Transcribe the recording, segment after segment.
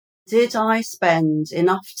did I spend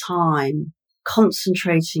enough time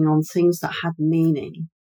concentrating on things that had meaning?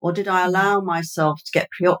 Or did I allow myself to get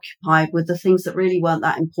preoccupied with the things that really weren't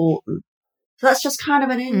that important? So that's just kind of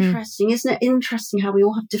an interesting, isn't it interesting how we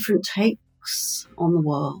all have different takes on the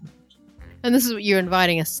world? And this is what you're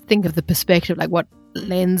inviting us to think of, the perspective, like what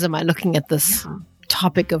lens am I looking at this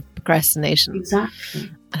topic of procrastination? Exactly.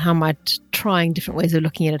 And how might trying different ways of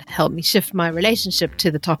looking at it help me shift my relationship to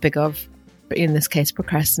the topic of, in this case,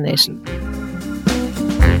 procrastination.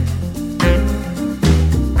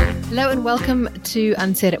 Hello and welcome to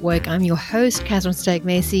Unsaid at Work. I'm your host, Catherine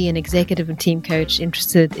Stagg-Macy, an executive and team coach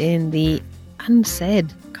interested in the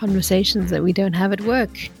unsaid conversations that we don't have at work.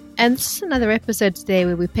 And this is another episode today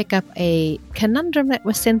where we pick up a conundrum that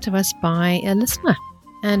was sent to us by a listener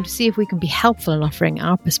and see if we can be helpful in offering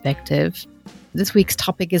our perspective. This week's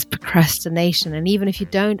topic is procrastination. And even if you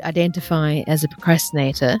don't identify as a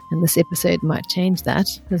procrastinator, and this episode might change that,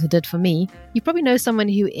 as it did for me, you probably know someone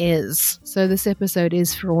who is. So this episode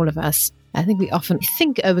is for all of us. I think we often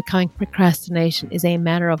think overcoming procrastination is a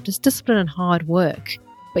matter of just discipline and hard work.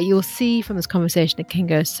 But you'll see from this conversation it can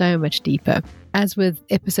go so much deeper. As with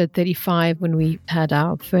episode 35, when we had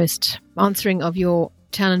our first answering of your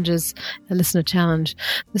challenges, a listener challenge,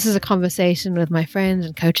 this is a conversation with my friend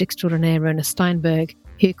and coach extraordinaire, Rona Steinberg,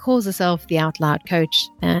 who calls herself the Out Loud Coach.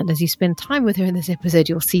 And as you spend time with her in this episode,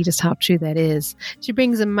 you'll see just how true that is. She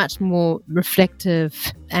brings a much more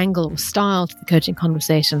reflective angle or style to the coaching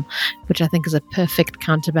conversation, which I think is a perfect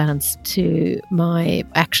counterbalance to my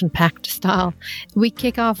action-packed style. We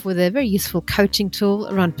kick off with a very useful coaching tool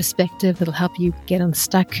around perspective that'll help you get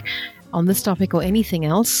unstuck on this topic or anything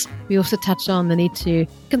else. We also touch on the need to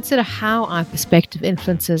consider how our perspective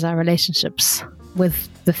influences our relationships with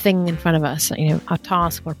the thing in front of us, our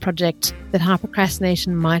task or project, that how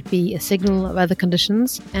procrastination might be a signal of other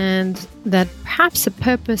conditions, and that perhaps the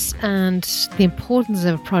purpose and the importance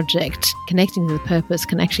of a project connecting to the purpose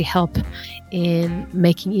can actually help in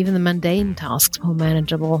making even the mundane tasks more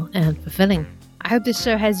manageable and fulfilling. I hope this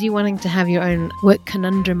show has you wanting to have your own work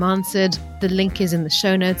conundrum answered. The link is in the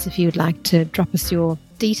show notes if you would like to drop us your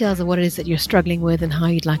details of what it is that you're struggling with and how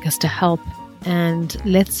you'd like us to help. And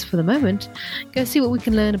let's, for the moment, go see what we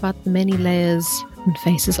can learn about the many layers and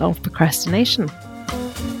faces of procrastination. Would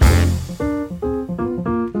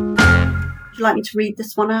you like me to read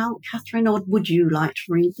this one out, Catherine, or would you like to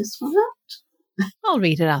read this one out? I'll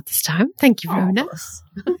read it out this time. Thank you, Rona.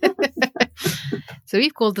 So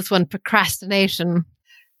we've called this one procrastination.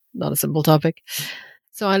 Not a simple topic.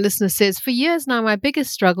 So our listener says, for years now, my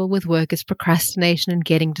biggest struggle with work is procrastination and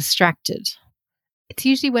getting distracted. It's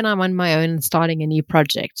usually when I'm on my own and starting a new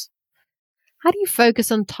project. How do you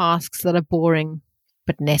focus on tasks that are boring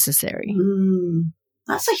but necessary?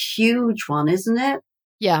 That's a huge one, isn't it?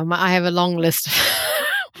 Yeah, I have a long list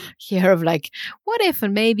here of like, what if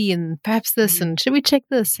and maybe and perhaps this and should we check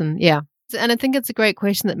this? And yeah. And I think it's a great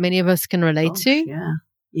question that many of us can relate to.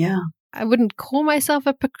 Yeah. I wouldn't call myself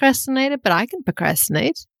a procrastinator, but I can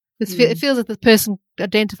procrastinate. It feels like the person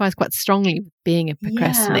identifies quite strongly with being a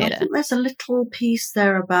procrastinator. Yeah, I think there's a little piece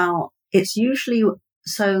there about it's usually,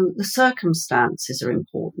 so the circumstances are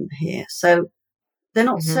important here. So they're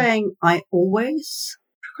not saying I always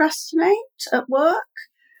procrastinate at work.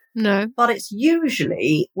 No. But it's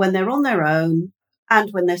usually when they're on their own and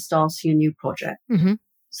when they're starting a new project.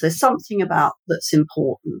 So there's something about that's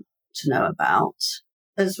important to know about.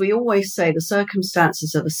 As we always say, the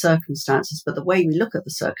circumstances are the circumstances, but the way we look at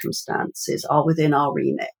the circumstances are within our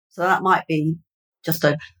remit. So that might be just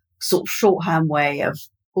a sort of shorthand way of,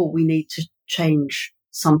 we need to change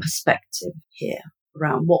some perspective here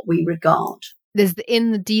around what we regard. There's the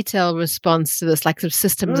in the detail response to this, like sort of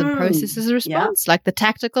systems and processes response, like the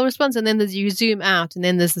tactical response, and then there's you zoom out, and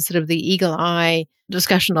then there's the sort of the eagle eye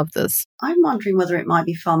discussion of this. I'm wondering whether it might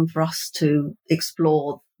be fun for us to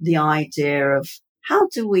explore the idea of how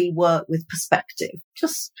do we work with perspective?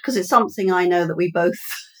 Just because it's something I know that we both...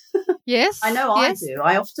 Yes. I know I do.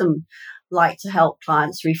 I often like to help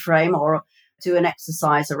clients reframe or do an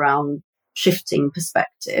exercise around shifting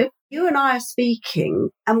perspective. You and I are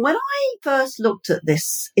speaking, and when I first looked at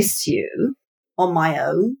this issue on my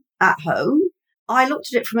own at home, I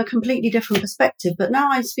looked at it from a completely different perspective. But now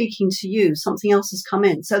I'm speaking to you, something else has come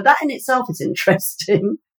in. So that in itself is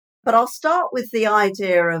interesting. But I'll start with the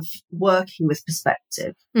idea of working with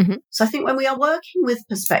perspective. So I think when we are working with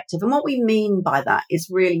perspective, and what we mean by that is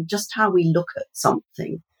really just how we look at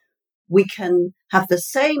something. We can have the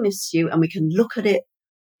same issue and we can look at it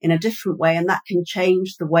in a different way, and that can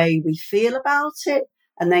change the way we feel about it,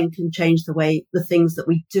 and then can change the things that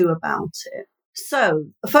we do about it. So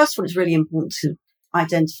the first one is really important to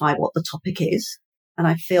identify what the topic is. and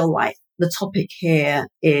I feel like the topic here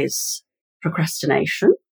is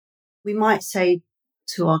procrastination. We might say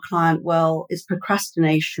to our client, well, is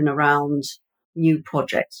procrastination around new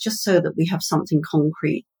projects, just so that we have something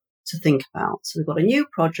concrete to think about. So we've got a new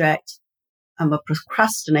project and we're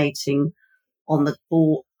procrastinating on the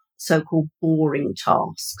so-called boring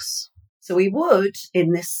tasks. So we would,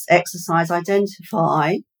 in this exercise,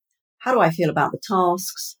 identify, how do I feel about the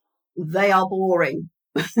tasks? They are boring.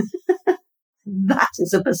 That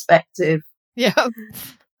is a perspective. Yeah.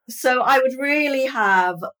 So I would really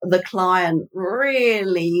have the client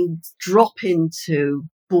really drop into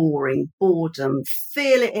boredom,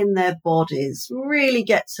 feel it in their bodies, really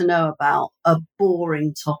get to know about a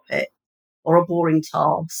boring topic or a boring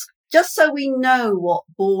task, just so we know what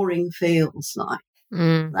boring feels like.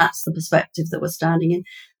 That's the perspective that we're standing in.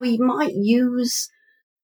 We might use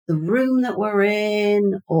the room that we're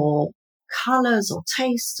in, or colours or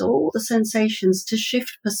tastes, or all the sensations to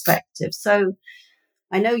shift perspective. So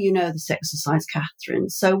I know you know this exercise, Catherine.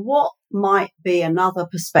 So what might be another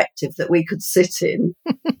perspective that we could sit in?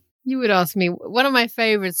 You would ask me. One of my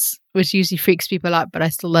favorites, which usually freaks people out, but I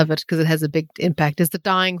still love it because it has a big impact, is the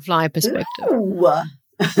dying fly perspective. Ooh,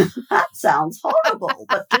 that sounds horrible,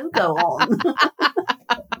 but do go on.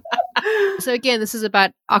 So again, this is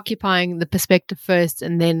about occupying the perspective first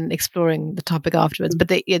and then exploring the topic afterwards. But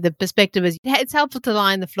the perspective is, it's helpful to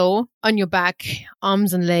lie on the floor, on your back,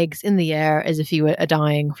 arms and legs in the air, as if you were a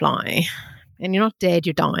dying fly. And you're not dead,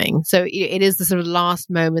 you're dying. So it is the sort of last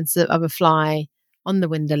moments of a fly on the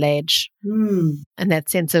window ledge. And that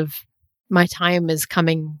sense of, my time is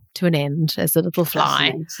coming to an end as a little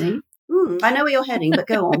fly. I know where you're heading, but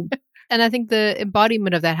go on. And I think the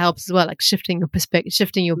embodiment of that helps as well, like shifting your perspective,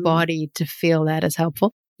 shifting your body to feel that is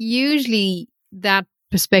helpful. Usually that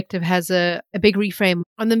perspective has a big reframe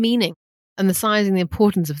on the meaning and the size and the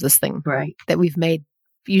importance of this thing that we've made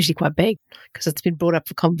usually quite big because it's been brought up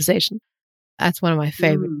for conversation. That's one of my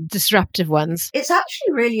favorite disruptive ones. It's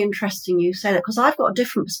actually really interesting you say that, because I've got a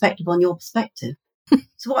different perspective on your perspective.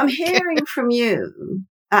 So what I'm hearing from you,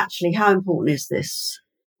 actually, how important is this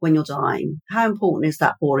when you're dying? How important is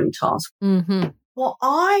that boring task? What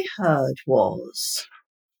I heard was,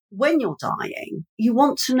 when you're dying, you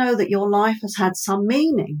want to know that your life has had some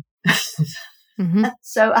meaning.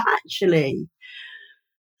 So actually,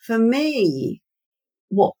 for me,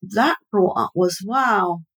 what that brought up was,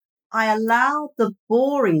 wow, I allowed the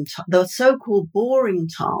so-called boring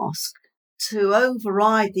task to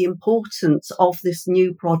override the importance of this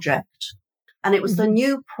new project. And it was the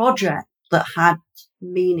new project that had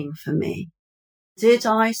meaning for me. Did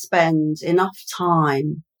I spend enough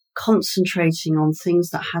time concentrating on things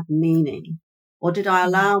that had meaning? Or did I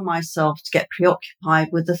allow myself to get preoccupied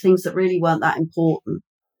with the things that really weren't that important?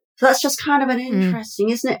 So that's just kind of an interesting,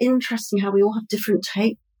 isn't it interesting how we all have different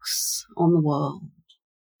takes on the world?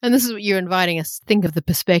 And this is what you're inviting us to think of, the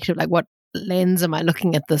perspective, like what lens am I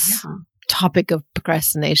looking at this topic of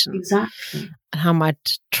procrastination? Exactly. And how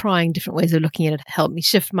might trying different ways of looking at it help me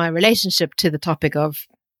shift my relationship to the topic of,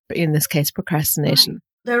 in this case, procrastination? Right.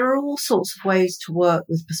 There are all sorts of ways to work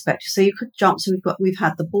with perspective. So you could jump. So we've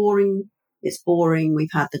had the boring. It's boring. We've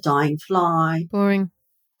had the dying fly. Boring.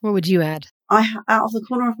 What would you add? Out of the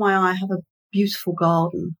corner of my eye, I have a beautiful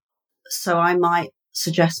garden. So I might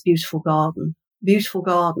suggest beautiful garden. Beautiful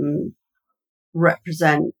garden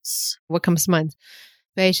represents... What comes to mind?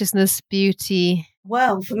 Spaciousness, beauty.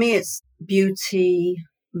 Well, for me, it's beauty,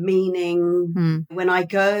 meaning. When I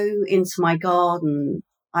go into my garden,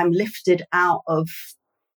 I'm lifted out of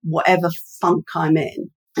whatever funk I'm in,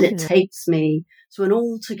 and it takes me to an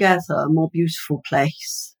altogether more beautiful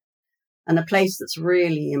place, and a place that's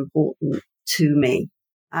really important to me.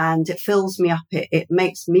 And it fills me up. It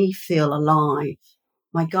makes me feel alive.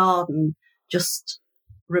 My garden just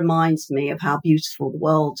reminds me of how beautiful the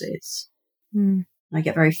world is. I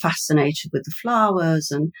get very fascinated with the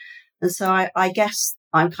flowers. And so I guess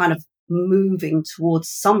I'm kind of moving towards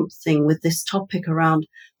something with this topic around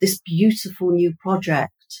this beautiful new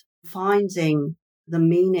project, finding the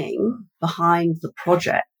meaning behind the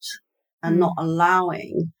project and not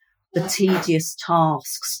allowing the tedious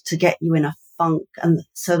tasks to get you in a funk, and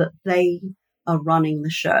so that they are running the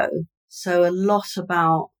show. So a lot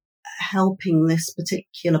about helping this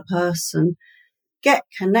particular person get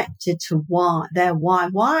connected to why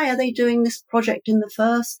are they doing this project in the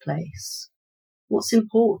first place? What's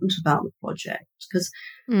important about the project? Because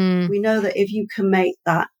we know that if you can make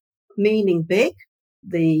that meaning big,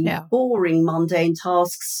 the boring, mundane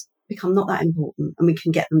tasks become not that important, and we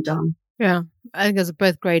can get them done. Yeah, I think those are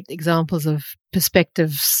both great examples of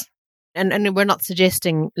perspectives. And we're not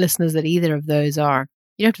suggesting, listeners, that either of those are,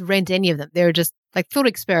 You don't have to rent any of them. They're just like thought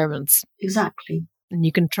experiments. Exactly. And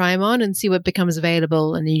you can try them on and see what becomes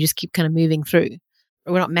available, and you just keep kind of moving through.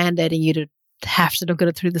 We're not mandating you to have to look at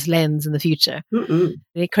it through this lens in the future.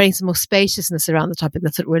 It creates some more spaciousness around the topic.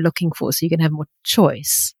 That's what we're looking for, so you can have more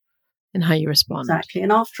choice in how you respond. Exactly.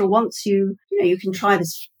 And after once you can try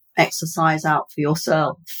this exercise out for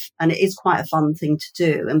yourself, and it is quite a fun thing to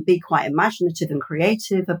do, and be quite imaginative and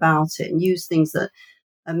creative about it, and use things that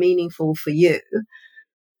are meaningful for you.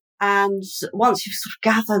 And once you've sort of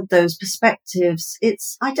gathered those perspectives,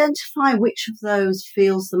 it's identify which of those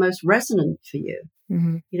feels the most resonant for you.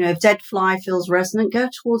 If dead fly feels resonant, go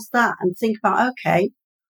towards that and think about, okay,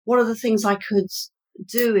 what are the things I could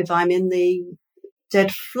do if I'm in the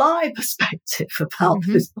dead fly perspective about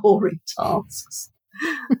those boring tasks?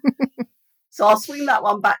 So I'll swing that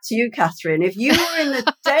one back to you, Catherine. If you were in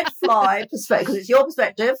the dead fly perspective, because it's your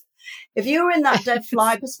perspective, if you were in that dead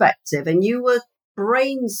fly perspective and you were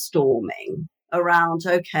brainstorming around,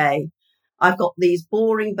 okay, I've got these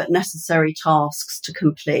boring but necessary tasks to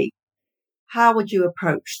complete, how would you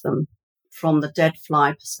approach them from the dead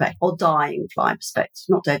fly perspective, or dying fly perspective?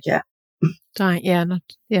 Not dead yet. Dying,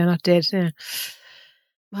 not dead. Yeah.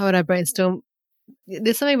 How would I brainstorm?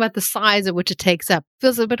 There's something about the size at which it takes up.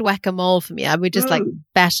 Feels a bit whack-a-mole for me. I would just like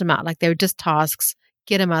bash them out, like they were just tasks.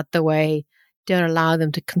 Get them out the way. Don't allow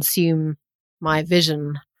them to consume my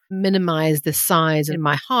vision. Minimize the size in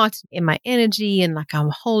my heart, in my energy, and like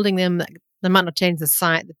I'm holding them. Like, they might not change the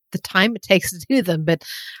size, the time it takes to do them, but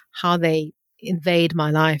how they invade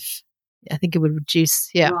my life. I think it would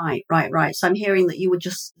reduce. Yeah. Right. So I'm hearing that you would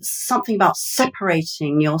just something about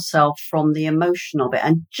separating yourself from the emotion of it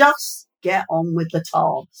and just get on with the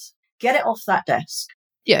task. Get it off that desk.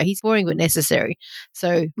 Yeah, he's boring but necessary.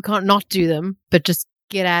 So we can't not do them, but just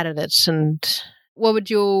get at it. And what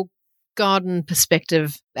would your garden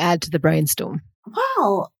perspective add to the brainstorm?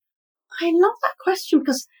 Well, I love that question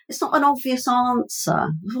because it's not an obvious answer.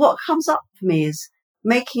 What comes up for me is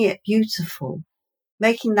making it beautiful,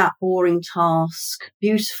 making that boring task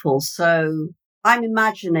beautiful. So I'm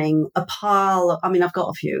imagining a pile, I've got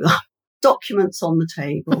a few documents on the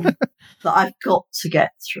table that I've got to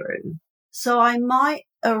get through. So I might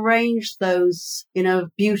arrange those in a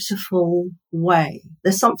beautiful way.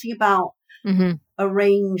 There's something about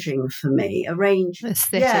arranging for me,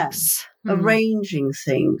 aesthetics, arranging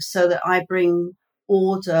things so that I bring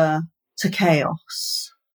order to chaos.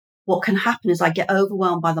 What can happen is I get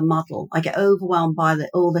overwhelmed by the muddle. I get overwhelmed by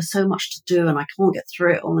there's so much to do and I can't get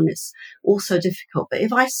through it all and it's all so difficult. But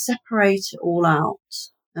if I separate it all out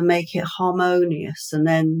and make it harmonious and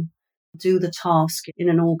then do the task in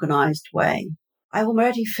an organised way, I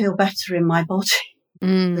already feel better in my body.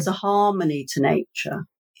 There's a harmony to nature.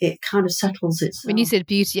 It kind of settles itself. When you said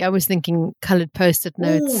beauty, I was thinking coloured Post-it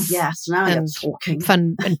notes. Oh, yes, now you're talking.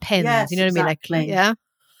 Fun and pens, yes, you know what exactly. I mean? Like,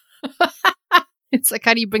 yeah. It's like,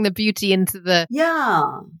 how do you bring the beauty into the... Yeah.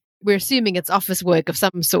 We're assuming it's office work of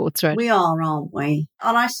some sorts, right? We are, aren't we?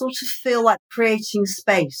 And I sort of feel like creating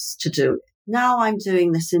space to do it. Now I'm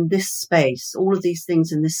doing this in this space, all of these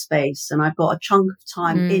things in this space, and I've got a chunk of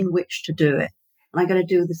time in which to do it. And I'm going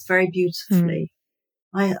to do this very beautifully.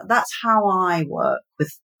 That's how I work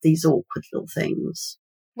with these awkward little things.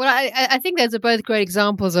 Well, I think those are both great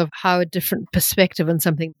examples of how a different perspective on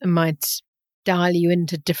something might dial you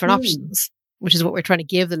into different options, which is what we're trying to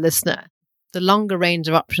give the listener. The longer range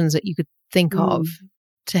of options that you could think of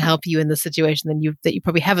to help you in the situation that you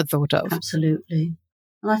probably haven't thought of. Absolutely.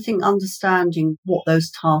 And I think understanding what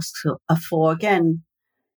those tasks are for, again,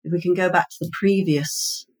 if we can go back to the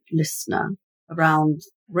previous listener around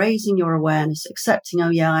raising your awareness, accepting, oh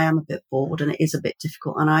yeah, I am a bit bored and it is a bit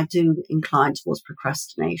difficult and I do incline towards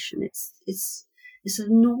procrastination. It's a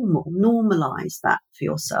normalize that for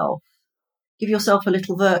yourself. Give yourself a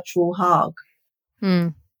little virtual hug.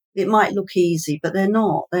 It might look easy, but they're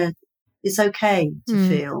not. It's okay to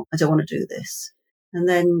feel, I don't want to do this. And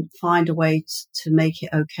then find a way to make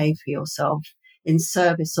it okay for yourself in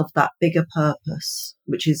service of that bigger purpose,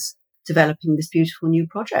 which is developing this beautiful new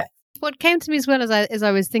project. What came to me as well as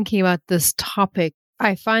I was thinking about this topic,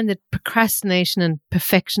 I find that procrastination and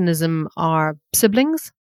perfectionism are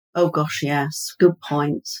siblings. Oh gosh, yes. Good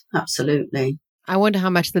point. Absolutely. I wonder how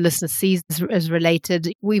much the listener sees this as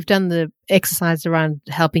related. We've done the exercise around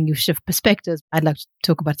helping you shift perspectives. I'd like to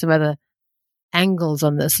talk about some other angles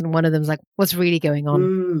on this, and one of them is like, what's really going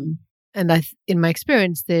on? And in my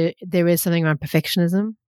experience, there is something around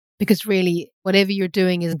perfectionism, because really whatever you're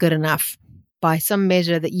doing is good enough by some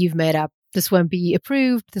measure that you've made up. This won't be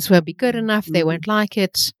approved. This won't be good enough. They won't like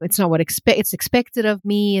it. It's not what it's expected of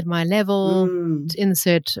me at my level. To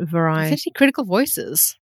insert a variety. It's actually critical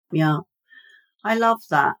voices. Yeah. I love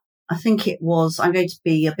that. I think it was, I'm going to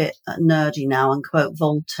be a bit nerdy now and quote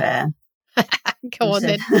Voltaire. Go on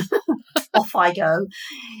said, then. Off I go.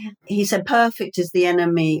 He said, perfect is the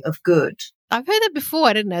enemy of good. I've heard that before.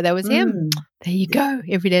 I didn't know that was him. There you go.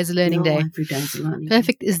 Every day is a learning day. Every day is a learning day.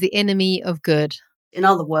 Perfect is the enemy of good. In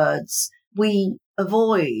other words, we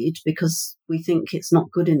avoid because we think it's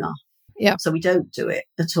not good enough. Yeah. So we don't do it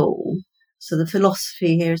at all. So the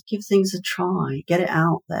philosophy here is give things a try, get it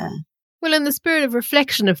out there. Well, in the spirit of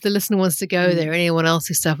reflection, if the listener wants to go there, anyone else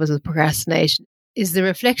who suffers with procrastination, is the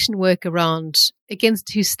reflection work around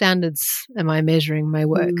against whose standards am I measuring my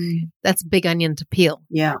work? That's a big onion to peel.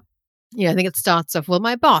 Yeah. I think it starts off, well,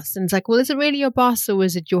 my boss. And it's like, well, is it really your boss or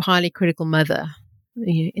is it your highly critical mother?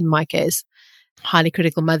 In my case, highly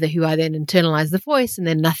critical mother who I then internalize the voice and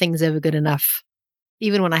then nothing's ever good enough.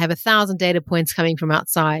 Even when I have 1,000 data points coming from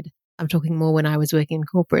outside, I'm talking more when I was working in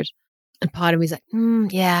corporate. And part of me is like,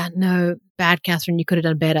 yeah, no, bad, Catherine, you could have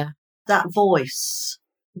done better. That voice,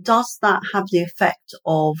 does that have the effect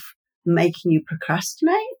of making you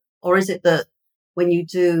procrastinate? Or is it that when you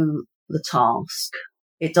do the task,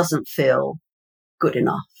 it doesn't feel good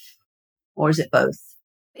enough? Or is it both?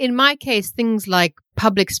 In my case, things like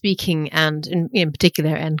public speaking and in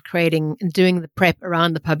particular and doing the prep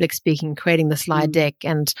around the public speaking, creating the slide deck,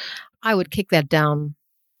 and I would kick that down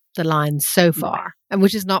the line so far, and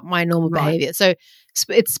which is not my normal behavior. So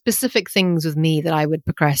it's specific things with me that I would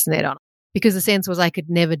procrastinate on because the sense was I could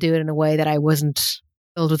never do it in a way that I wasn't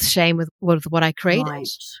filled with shame with what I created. Right.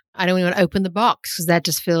 I don't even want to open the box because that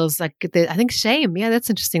just feels like, I think shame. Yeah, that's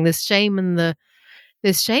interesting. There's shame in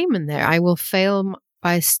there. I will fail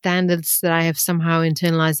by standards that I have somehow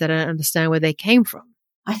internalized that I don't understand where they came from.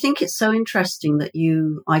 I think it's so interesting that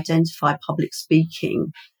you identify public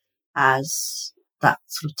speaking as that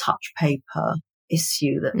sort of touch paper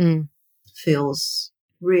issue that feels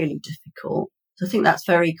really difficult. So I think that's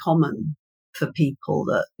very common for people,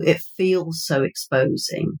 that it feels so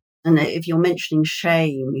exposing. And if you're mentioning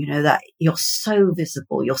shame, that you're so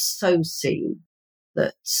visible, you're so seen,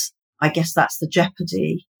 that I guess that's the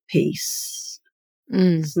jeopardy piece.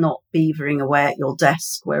 It's not beavering away at your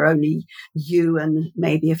desk where only you and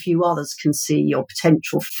maybe a few others can see your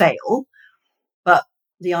potential fail. But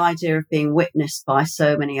the idea of being witnessed by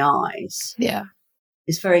so many eyes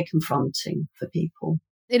is very confronting for people.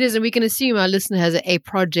 It is, and we can assume our listener has a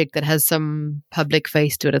project that has some public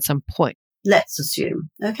face to it at some point. Let's assume.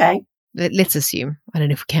 Okay. Let's assume. I don't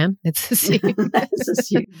know if we can. Let's assume. Let's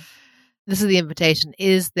assume. This is the invitation.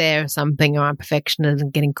 Is there something around perfectionism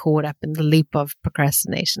and getting caught up in the loop of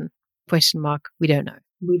procrastination? Question mark. We don't know.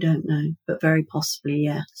 We don't know, but very possibly,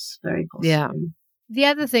 yes. Very possibly. Yeah. The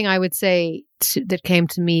other thing I would say that came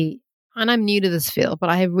to me, and I'm new to this field, but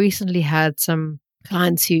I have recently had some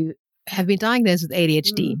clients who have been diagnosed with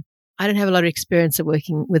ADHD. I don't have a lot of experience of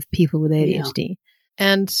working with people with ADHD.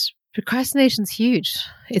 And procrastination's huge.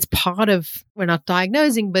 It's part of, we're not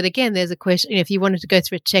diagnosing, but again, there's a question, if you wanted to go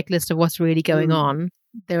through a checklist of what's really going on,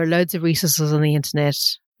 there are loads of resources on the internet.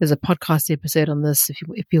 There's a podcast episode on this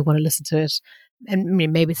if you want to listen to it. And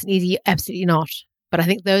maybe it's an easy, absolutely not. But I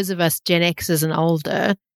think those of us Gen Xers and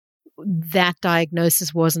older, that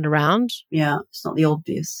diagnosis wasn't around. Yeah, it's not the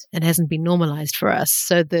obvious. It hasn't been normalized for us.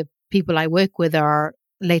 So the people I work with are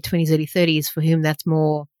late 20s, early 30s, for whom that's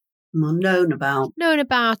more known about.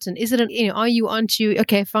 And is it, aren't you?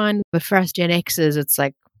 Okay, fine. But for us Gen Xers, it's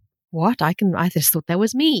like, what? I just thought that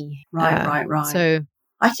was me. Right. So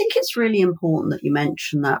I think it's really important that you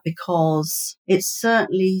mention that, because it's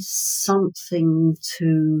certainly something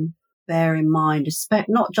to bear in mind,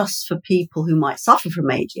 not just for people who might suffer from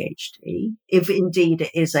ADHD, if indeed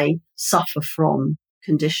it is a suffer from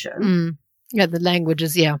condition. Yeah, the language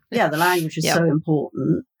is, Yeah, the language is so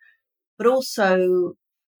important. But also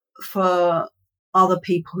for other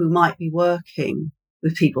people who might be working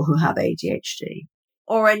with people who have ADHD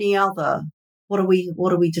or any other, what are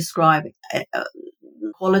we describing?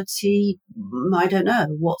 Quality? I don't know.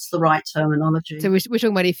 What's the right terminology? So we're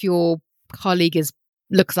talking about if your colleague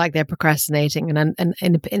looks like they're procrastinating and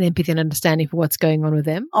empathy and understanding for what's going on with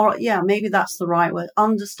them. All right, yeah, maybe that's the right word.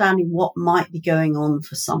 Understanding what might be going on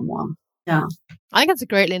for someone. Yeah. I think that's a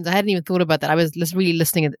great lens. I hadn't even thought about that. I was really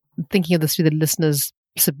thinking of this through the listener's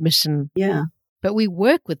submission. Yeah. But we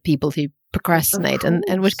work with people who procrastinate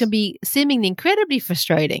and which can be seemingly incredibly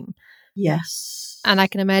frustrating. Yes. And I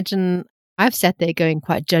can imagine I've sat there going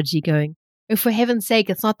quite judgy, going, oh, for heaven's sake,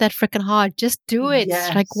 it's not that freaking hard. Just do it.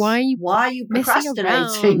 Yes. Like, why are you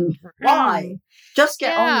procrastinating? Why? Just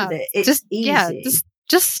get on with it. It's easy. Yeah,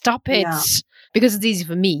 just stop it. Yeah. Because it's easy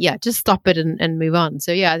for me. Yeah, just stop it and move on.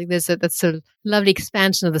 So yeah, I think that's a lovely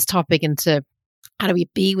expansion of this topic into how do we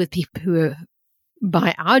be with people who are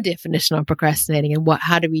by our definition of procrastinating, and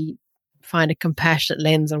how do we find a compassionate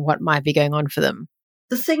lens on what might be going on for them?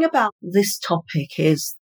 The thing about this topic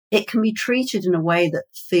is it can be treated in a way that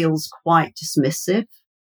feels quite dismissive.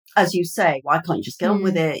 As you say, why can't you just get on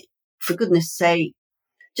with it? For goodness sake,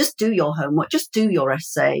 just do your homework, just do your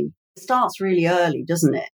essay. It starts really early,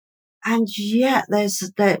 doesn't it? And yet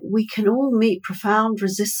we can all meet profound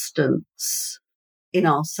resistance in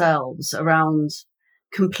ourselves around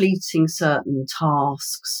completing certain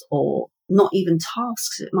tasks, or not even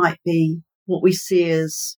tasks. It might be what we see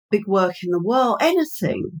as big work in the world,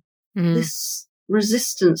 anything. This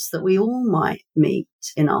resistance that we all might meet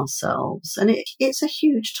in ourselves. And it's a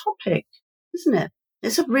huge topic, isn't it?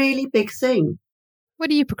 It's a really big thing. What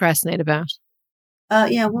do you procrastinate about?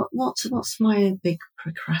 What's my big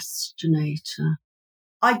procrastinator?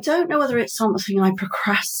 I don't know whether it's something I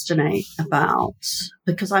procrastinate about,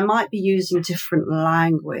 because I might be using different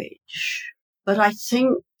language, but I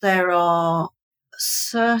think there are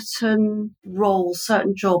certain roles,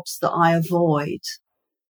 certain jobs that I avoid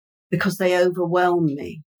because they overwhelm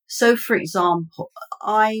me. So, for example,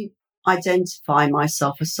 I identify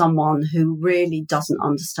myself as someone who really doesn't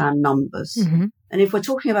understand numbers. And if we're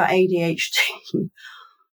talking about ADHD,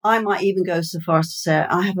 I might even go so far as to say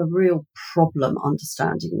I have a real problem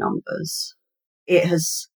understanding numbers. It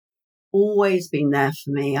has always been there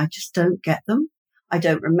for me. I just don't get them. I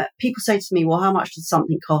don't remember. People say to me, well, how much did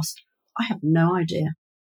something cost? I have no idea.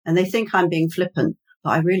 And they think I'm being flippant,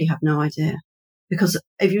 but I really have no idea. Because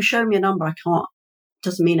if you show me a number, it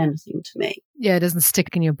doesn't mean anything to me. Yeah, it doesn't stick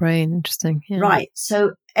in your brain. Interesting. Yeah. Right.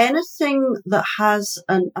 So anything that has,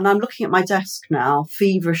 and I'm looking at my desk now,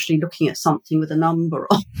 feverishly looking at something with a number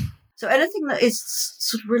on. So anything that is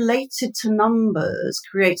sort of related to numbers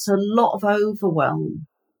creates a lot of overwhelm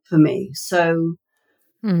for me. So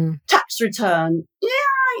tax return,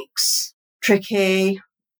 yikes, tricky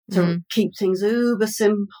to keep things uber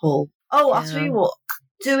simple. Oh, I'll tell you what,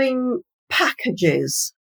 doing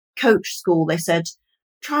packages, Coach School, they said,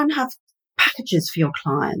 try and have packages for your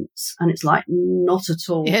clients. And it's like, not at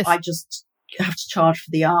all. Yes. I just have to charge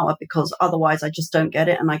for the hour because otherwise I just don't get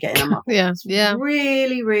it and I get in a month. It's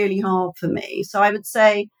really, really hard for me. So I would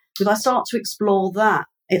say if I start to explore that,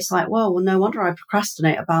 it's like, well, no wonder I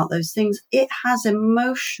procrastinate about those things. It has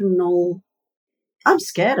emotional, I'm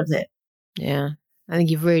scared of it. Yeah. I think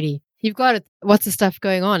you've got it. What's the stuff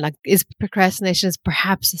going on? Like, is procrastination is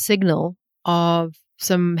perhaps a signal of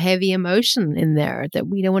some heavy emotion in there that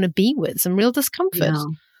we don't want to be with, some real discomfort. Yeah.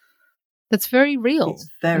 That's very real. It's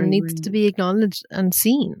very and needs real. to be acknowledged and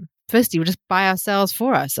seen. Firstly, we're just by ourselves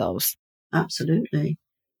for ourselves. Absolutely.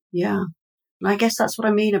 Yeah. And I guess that's what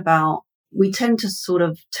I mean about, we tend to sort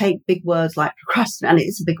of take big words like procrastinate, and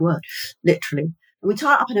it's a big word, literally. And we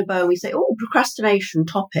tie it up in a bow and we say, oh, procrastination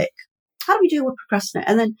topic. How do we deal with procrastinate?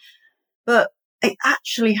 And then, but it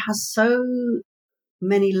actually has so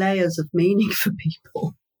many layers of meaning for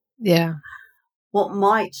people. Yeah. What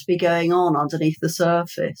might be going on underneath the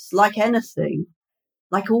surface, like anything,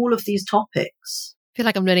 like all of these topics. I feel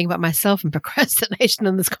like I'm learning about myself and procrastination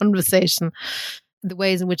in this conversation, the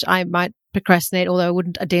ways in which I might procrastinate, although I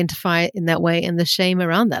wouldn't identify in that way, and the shame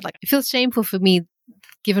around that. Like, it feels shameful for me,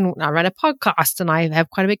 given I run a podcast and I have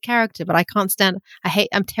quite a big character, but I can't stand,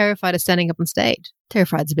 I'm terrified of standing up on stage.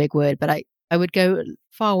 Terrified is a big word, but I would go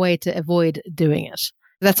far away to avoid doing it.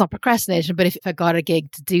 That's not procrastination, but if I got a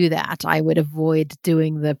gig to do that, I would avoid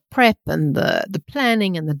doing the prep and the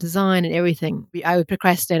planning and the design and everything. I would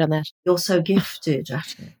procrastinate on that. You're so gifted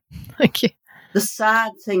at it. Thank you. The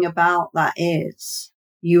sad thing about that is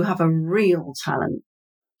you have a real talent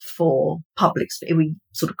for public speaking. We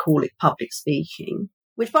sort of call it public speaking,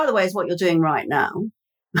 which, by the way, is what you're doing right now.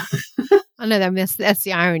 I know that's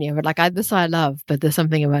the irony of it. Like, this I love, but there's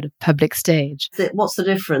something about a public stage. What's the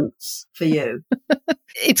difference for you?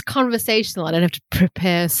 It's conversational. I don't have to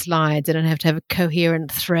prepare slides. I don't have to have a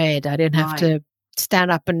coherent thread. I don't have to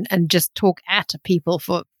stand up and just talk at people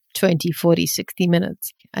for 20, 40, 60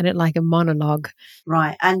 minutes. I don't like a monologue.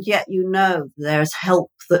 Right. And yet, there's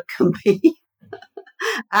help that can be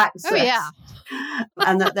accessed. Oh, yeah.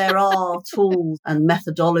 And that there are tools and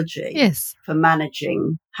methodology for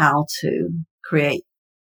managing how to create.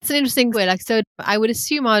 It's an interesting way. Like, so I would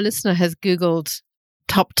assume our listener has Googled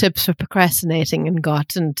top tips for procrastinating and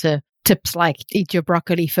gotten to tips like eat your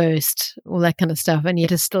broccoli first, all that kind of stuff, and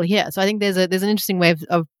yet is still here. So I think there's an interesting way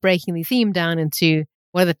of breaking the theme down into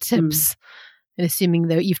what are the tips, and assuming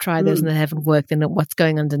that you've tried those and they haven't worked, then what's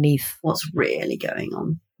going underneath. What's really going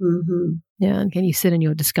on. Mm-hmm. Yeah, and can you sit in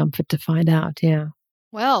your discomfort to find out? Yeah.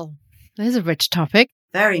 Well, there's a rich topic.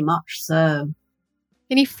 Very much so.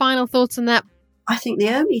 Any final thoughts on that? I think the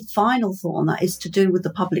only final thought on that is to do with the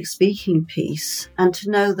public speaking piece, and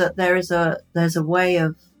to know that there's a way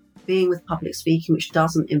of being with public speaking which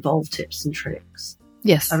doesn't involve tips and tricks.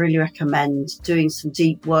 Yes. I really recommend doing some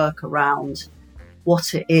deep work around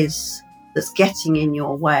what it is that's getting in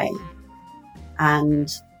your way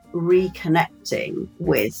and reconnecting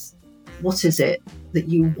with what is it that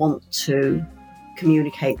you want to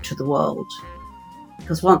communicate to the world.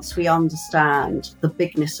 Because once we understand the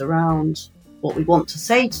bigness around what we want to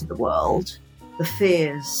say to the world, the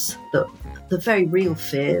fears, the very real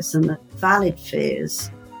fears and the valid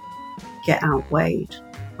fears get outweighed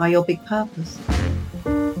by your big purpose.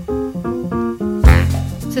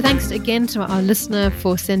 So thanks again to our listener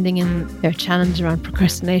for sending in their challenge around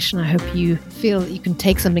procrastination. I hope you feel that you can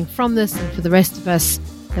take something from this, and for the rest of us,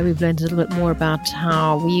 that we've learned a little bit more about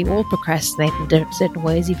how we all procrastinate in certain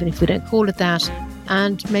ways, even if we don't call it that,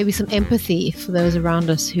 and maybe some empathy for those around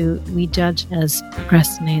us who we judge as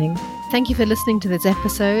procrastinating. Thank you for listening to this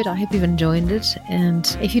episode. I hope you've enjoyed it. And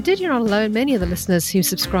if you did, you're not alone. Many of the listeners who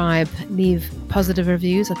subscribe leave positive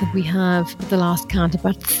reviews. I think we have, at the last count,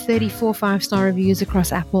 about 34 5-star reviews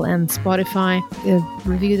across Apple and Spotify. The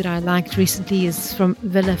review that I liked recently is from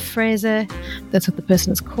Villa Fraser. That's what the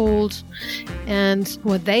person is called. And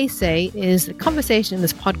what they say is the conversation in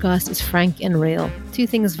this podcast is frank and real. 2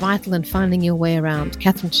 things vital in finding your way around.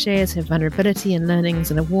 Catherine shares her vulnerability and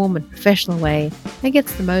learnings in a warm and professional way and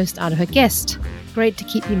gets the most out of her guest. Great to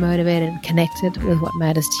keep you motivated and connected with what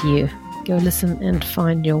matters to you. Go listen and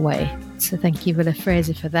find your way. So thank you, Villa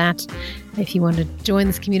Fraser, for that. If you want to join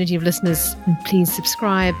this community of listeners, then please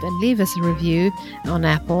subscribe and leave us a review on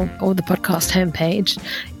Apple or the podcast homepage.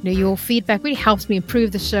 Your feedback really helps me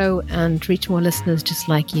improve the show and reach more listeners just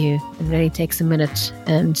like you. It really takes a minute.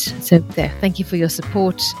 And so there, thank you for your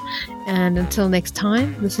support. And until next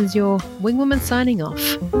time, this is your Wing Woman signing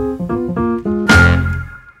off.